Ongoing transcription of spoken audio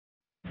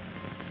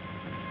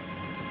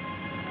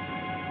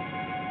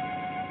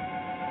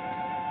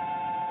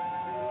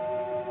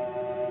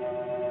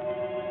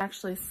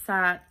actually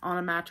sat on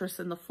a mattress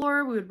in the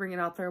floor. We would bring it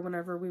out there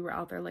whenever we were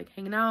out there like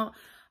hanging out.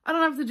 I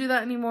don't have to do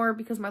that anymore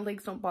because my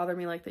legs don't bother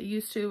me like they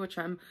used to, which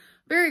I'm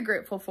very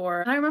grateful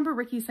for. And I remember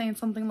Ricky saying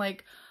something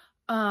like,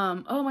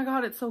 oh my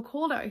God, it's so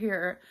cold out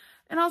here.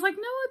 And I was like,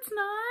 no, it's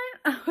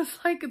not. I was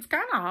like, it's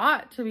kind of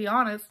hot, to be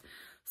honest.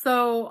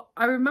 So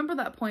I remember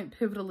that point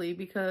pivotally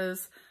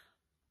because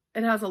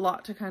it has a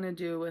lot to kind of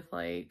do with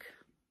like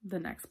the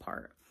next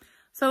part.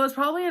 So it was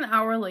probably an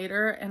hour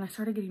later and I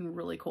started getting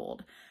really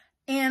cold.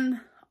 And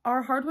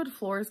our hardwood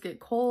floors get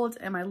cold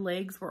and my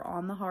legs were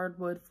on the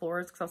hardwood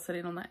floors because I was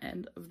sitting on the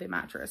end of the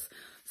mattress.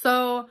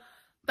 So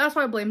that's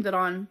why I blamed it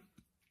on.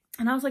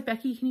 And I was like,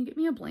 Becky, can you get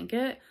me a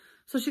blanket?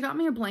 So she got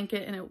me a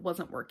blanket and it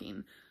wasn't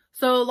working.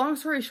 So long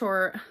story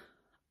short,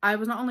 I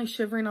was not only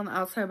shivering on the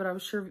outside, but I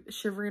was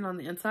shivering on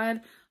the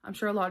inside. I'm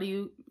sure a lot of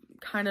you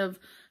kind of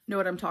know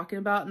what I'm talking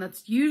about. And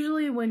that's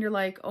usually when you're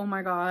like, oh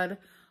my God,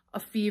 a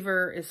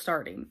fever is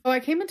starting. So I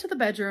came into the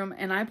bedroom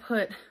and I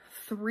put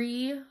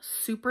 3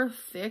 super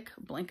thick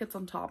blankets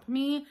on top of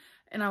me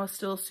and I was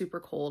still super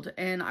cold.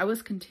 And I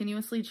was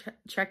continuously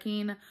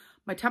checking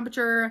my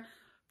temperature.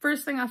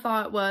 First thing I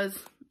thought was,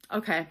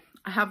 okay,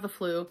 I have the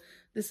flu.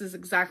 This is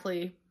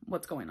exactly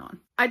what's going on.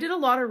 I did a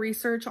lot of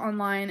research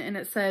online and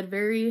it said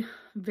very,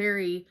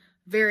 very,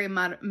 very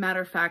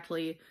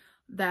matter-of-factly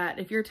that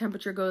if your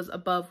temperature goes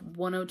above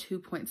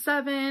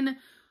 102.7,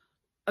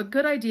 a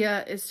good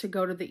idea is to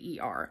go to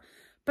the ER.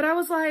 But I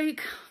was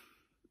like,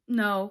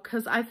 no,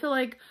 because I feel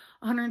like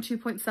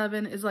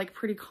 102.7 is like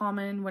pretty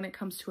common when it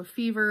comes to a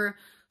fever.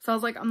 So I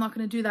was like, I'm not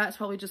going to do that. It's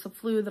probably just a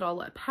flu that I'll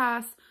let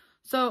pass.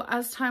 So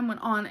as time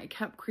went on, it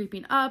kept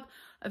creeping up.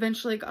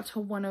 Eventually it got to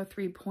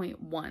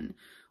 103.1.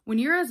 When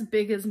you're as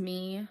big as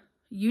me,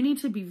 you need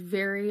to be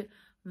very,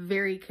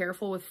 very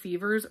careful with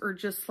fevers or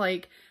just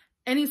like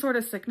any sort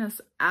of sickness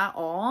at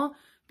all,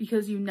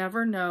 because you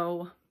never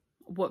know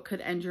what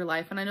could end your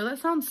life. And I know that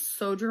sounds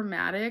so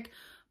dramatic,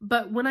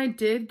 but when I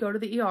did go to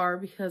the ER,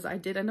 because I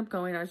did end up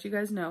going, as you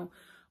guys know,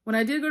 when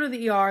I did go to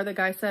the ER, the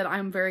guy said,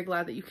 I'm very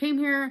glad that you came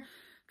here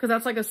because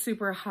that's like a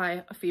super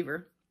high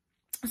fever.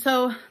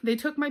 So they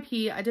took my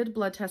pee, I did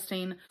blood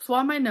testing,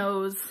 swabbed my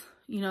nose,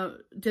 you know,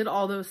 did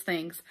all those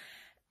things.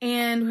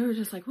 And we were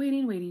just like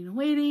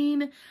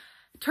waiting.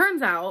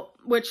 Turns out,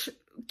 which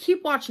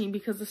keep watching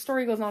because the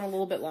story goes on a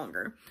little bit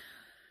longer.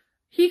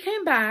 He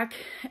came back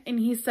and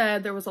he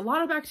said there was a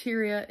lot of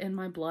bacteria in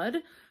my blood.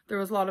 There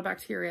was a lot of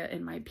bacteria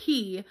in my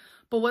pee.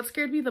 But what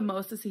scared me the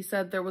most is he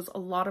said there was a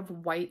lot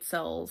of white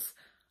cells.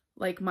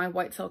 Like my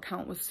white cell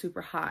count was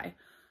super high.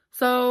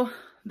 So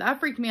that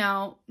freaked me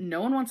out.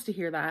 No one wants to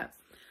hear that.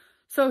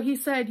 So he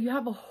said, you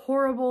have a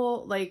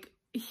horrible, like,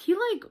 he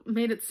like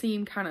made it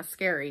seem kind of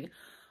scary.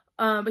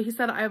 But he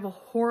said, I have a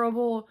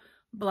horrible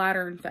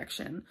bladder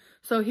infection.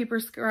 So he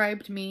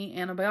prescribed me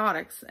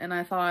antibiotics. And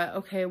I thought,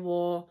 okay,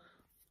 well,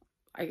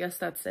 I guess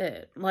that's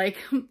it. Like,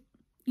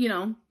 you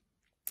know.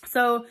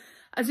 So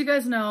as you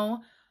guys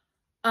know,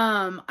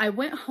 I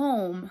went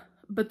home,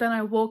 but then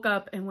I woke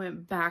up and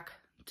went back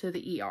to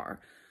the ER.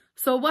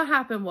 So what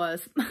happened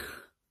was,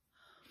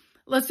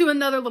 let's do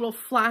another little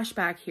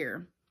flashback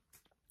here.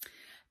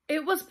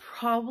 It was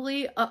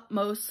probably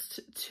upmost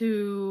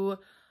to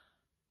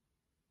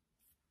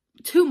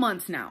 2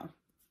 months now.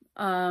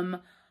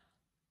 Dana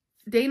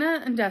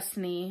and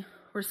Destiny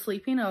were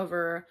sleeping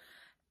over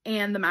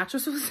and the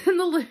mattress was in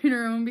the living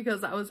room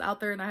because I was out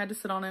there and I had to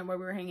sit on it while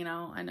we were hanging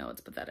out. I know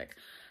it's pathetic.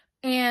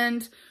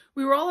 And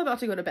we were all about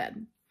to go to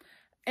bed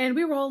and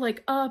we were all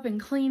like up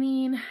and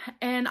cleaning,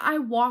 and I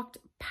walked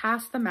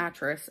past the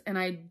mattress and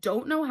I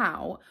don't know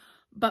how,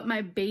 but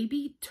my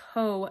baby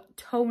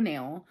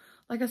toenail,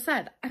 like I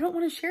said, I don't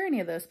want to share any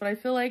of this, but I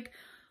feel like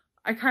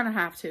I kind of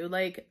have to.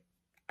 Like,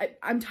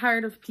 I'm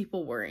tired of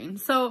people worrying.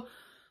 So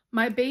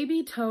my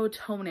baby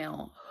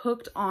toenail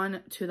hooked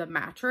on to the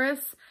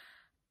mattress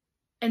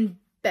and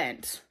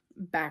bent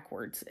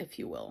backwards, if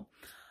you will.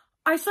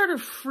 I started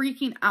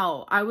freaking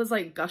out. I was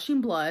like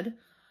gushing blood.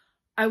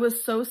 I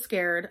was so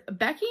scared.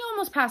 Becky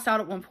almost passed out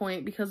at one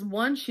point because,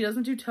 one, she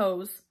doesn't do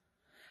toes.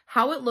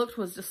 How it looked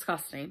was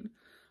disgusting.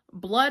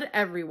 Blood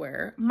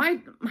everywhere. My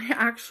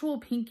actual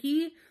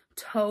pinky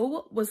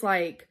toe was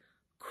like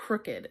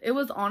crooked. It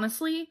was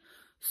honestly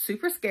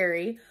super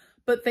scary.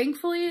 But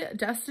thankfully,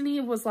 Destiny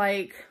was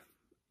like,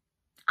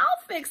 I'll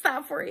fix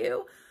that for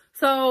you.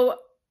 So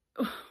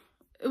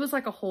it was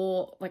like a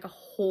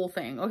whole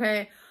thing,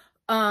 okay?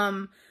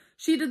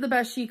 She did the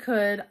best she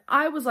could.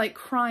 I was like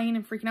crying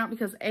and freaking out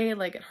because A,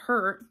 like it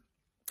hurt.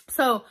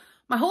 So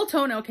my whole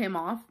toenail came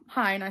off.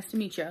 Hi, nice to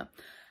meet you.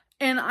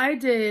 And I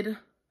did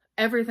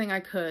everything I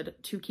could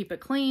to keep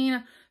it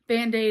clean,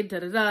 Band-Aid,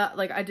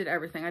 like I did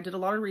everything. I did a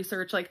lot of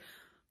research. Like,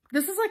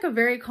 this is like a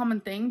very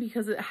common thing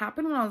because it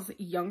happened when I was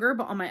younger,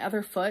 but on my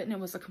other foot, and it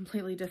was a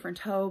completely different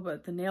toe,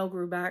 but the nail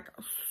grew back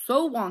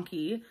so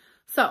wonky.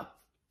 So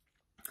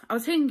I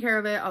was taking care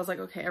of it. I was like,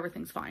 okay,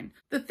 everything's fine.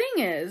 The thing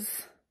is,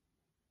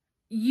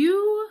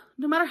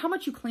 no matter how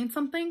much you clean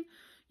something,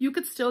 you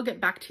could still get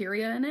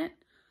bacteria in it.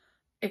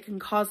 It can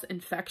cause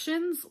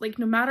infections, like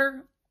no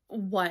matter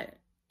what.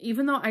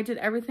 Even though I did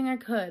everything I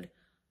could,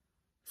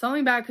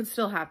 Something bad could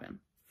still happen.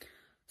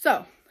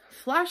 So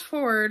flash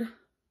forward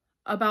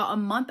about a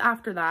month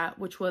after that,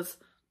 which was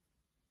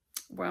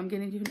where I'm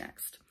getting to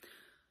next.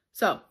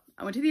 So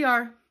I went to the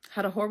ER,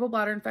 had a horrible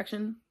bladder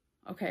infection.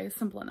 Okay,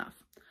 simple enough.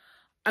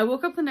 I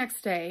woke up the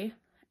next day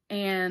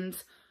and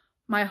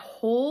my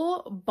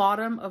whole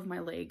bottom of my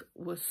leg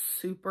was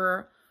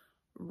super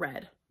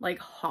red, like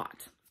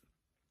hot.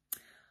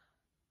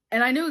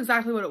 And I knew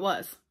exactly what it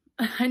was.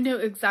 I knew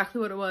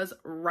exactly what it was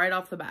right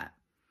off the bat.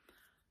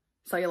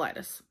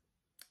 Cellulitis.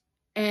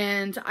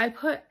 And I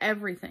put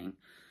everything,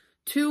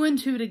 2 and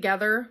 2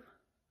 together,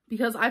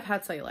 because I've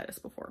had cellulitis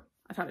before.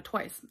 I've had it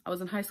twice. I was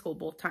in high school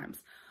both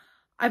times.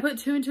 I put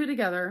 2 and 2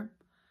 together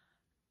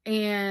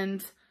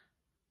and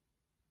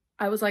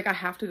I was like, I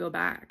have to go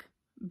back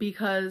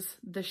because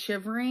the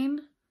shivering,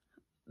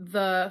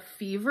 the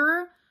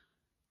fever,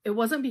 it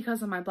wasn't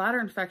because of my bladder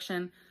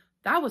infection.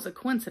 That was a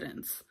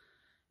coincidence.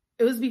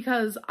 It was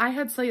because I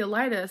had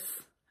cellulitis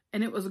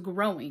and it was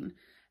growing.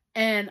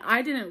 And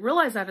I didn't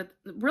realize that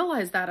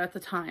at the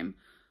time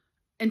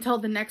until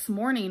the next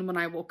morning when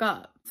I woke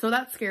up. So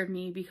that scared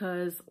me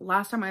because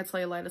last time I had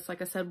cellulitis,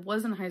 like I said,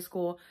 was in high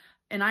school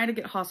and I had to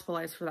get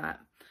hospitalized for that.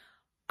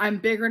 I'm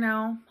bigger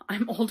now.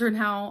 I'm older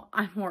now.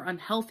 I'm more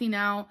unhealthy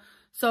now.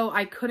 So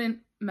I couldn't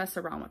mess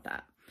around with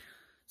that.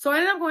 So I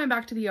ended up going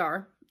back to the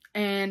ER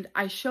and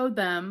I showed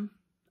them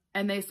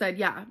and they said,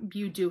 yeah,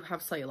 you do have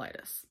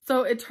cellulitis.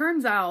 So it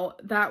turns out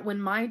that when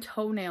my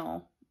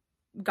toenail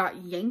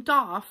got yanked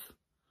off,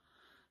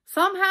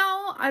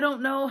 somehow, I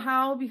don't know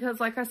how, because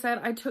like I said,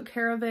 I took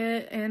care of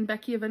it and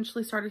Becky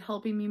eventually started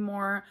helping me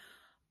more.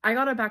 I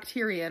got a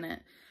bacteria in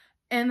it.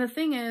 And the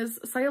thing is,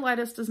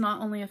 cellulitis does not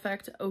only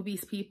affect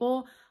obese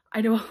people. I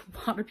know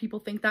a lot of people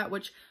think that,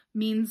 which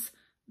means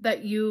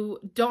that you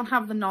don't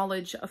have the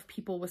knowledge of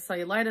people with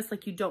cellulitis,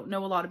 like you don't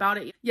know a lot about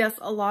it. Yes,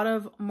 a lot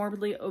of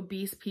morbidly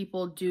obese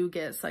people do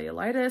get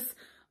cellulitis,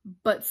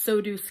 but so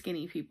do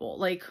skinny people,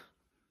 like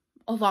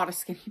a lot of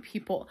skinny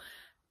people.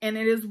 And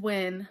it is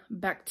when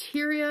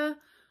bacteria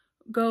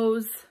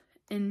goes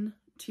into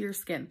your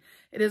skin.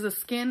 It is a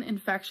skin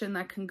infection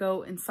that can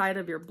go inside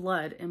of your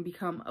blood and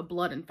become a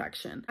blood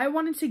infection. I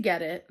wanted to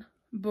get it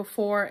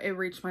before it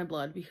reached my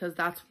blood because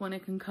that's when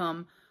it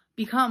can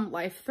become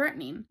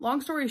life-threatening. Long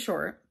story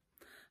short,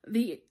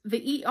 the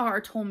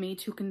ER told me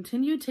to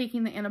continue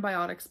taking the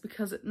antibiotics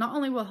because it not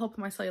only will help with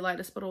my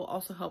cellulitis, but it will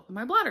also help with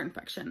my bladder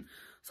infection.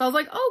 So I was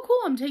like, oh, cool,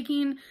 I'm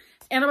taking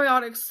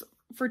antibiotics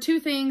for 2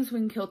 things. We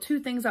can kill 2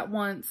 things at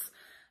once.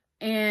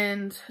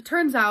 And it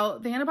turns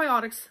out the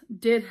antibiotics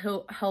did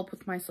help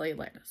with my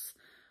cellulitis.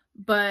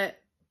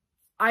 But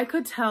I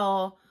could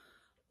tell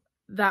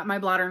that my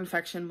bladder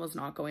infection was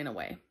not going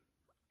away.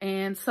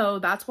 And so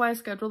that's why I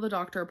scheduled the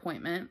doctor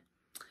appointment.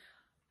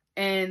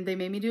 And they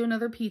made me do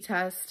another P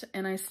test.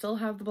 And I still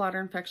have the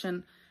bladder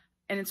infection.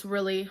 And it's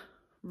really,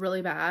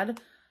 really bad.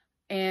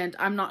 And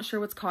I'm not sure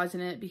what's causing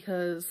it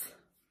because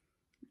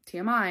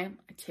TMI,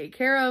 I take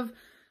care of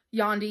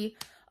Yandi.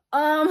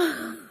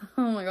 Oh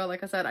my God,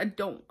 like I said, I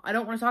don't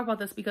want to talk about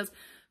this because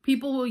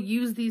people will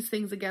use these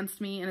things against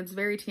me and it's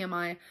very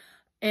TMI.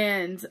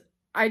 And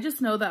I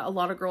just know that a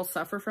lot of girls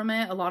suffer from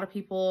it. A lot of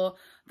people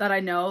that I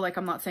know, like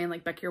I'm not saying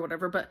like Becky or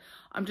whatever, but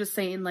I'm just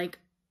saying like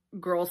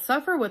girls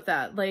suffer with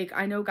that. Like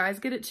I know guys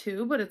get it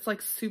too, but it's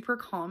like super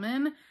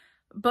common,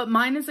 but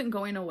mine isn't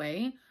going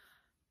away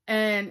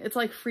and it's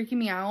like freaking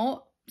me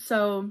out.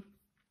 So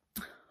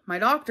my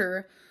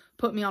doctor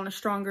put me on a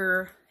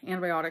stronger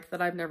antibiotic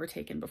that I've never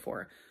taken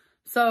before.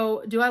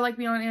 So do I like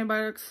being on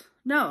antibiotics?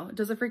 No.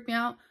 Does it freak me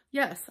out?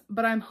 Yes.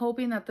 But I'm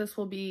hoping that this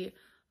will be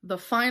the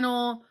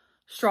final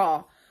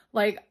straw.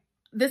 Like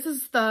this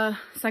is the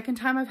second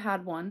time I've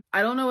had one.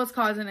 I don't know what's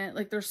causing it.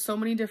 Like there's so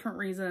many different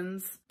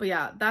reasons, but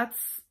yeah,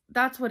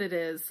 that's what it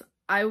is.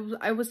 I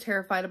was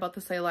terrified about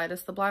the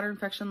cellulitis, the bladder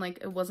infection. Like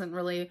it wasn't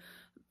really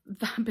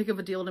that big of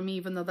a deal to me,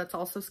 even though that's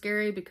also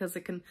scary because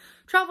it can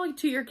travel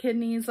to your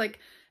kidneys. Like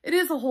it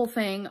is a whole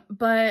thing,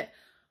 but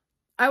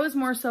I was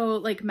more so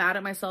like mad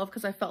at myself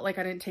because I felt like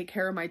I didn't take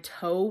care of my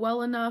toe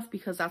well enough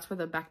because that's where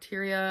the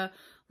bacteria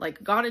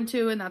like got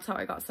into and that's how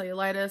I got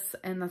cellulitis.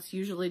 And that's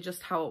usually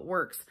just how it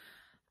works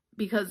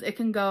because it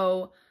can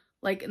go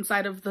like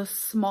inside of the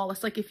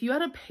smallest, like if you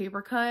had a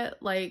paper cut,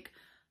 like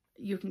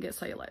you can get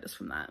cellulitis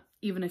from that.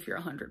 Even if you're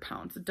 100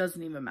 pounds, it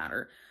doesn't even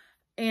matter.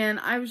 And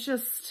I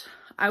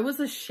was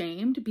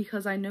ashamed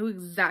because I know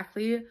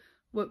exactly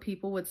what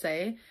people would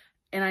say.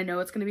 And I know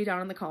it's going to be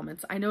down in the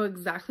comments. I know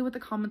exactly what the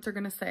comments are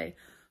going to say.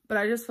 But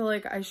I just feel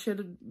like I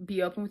should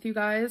be open with you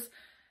guys.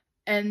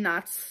 And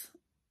that's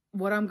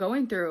what I'm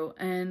going through.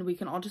 And we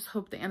can all just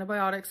hope the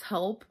antibiotics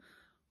help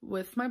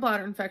with my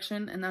bladder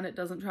infection and that it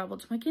doesn't travel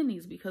to my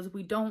kidneys because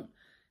we don't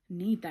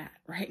need that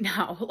right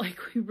now. Like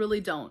we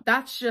really don't.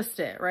 That's just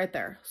it right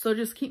there. So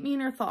just keep me in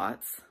your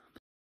thoughts.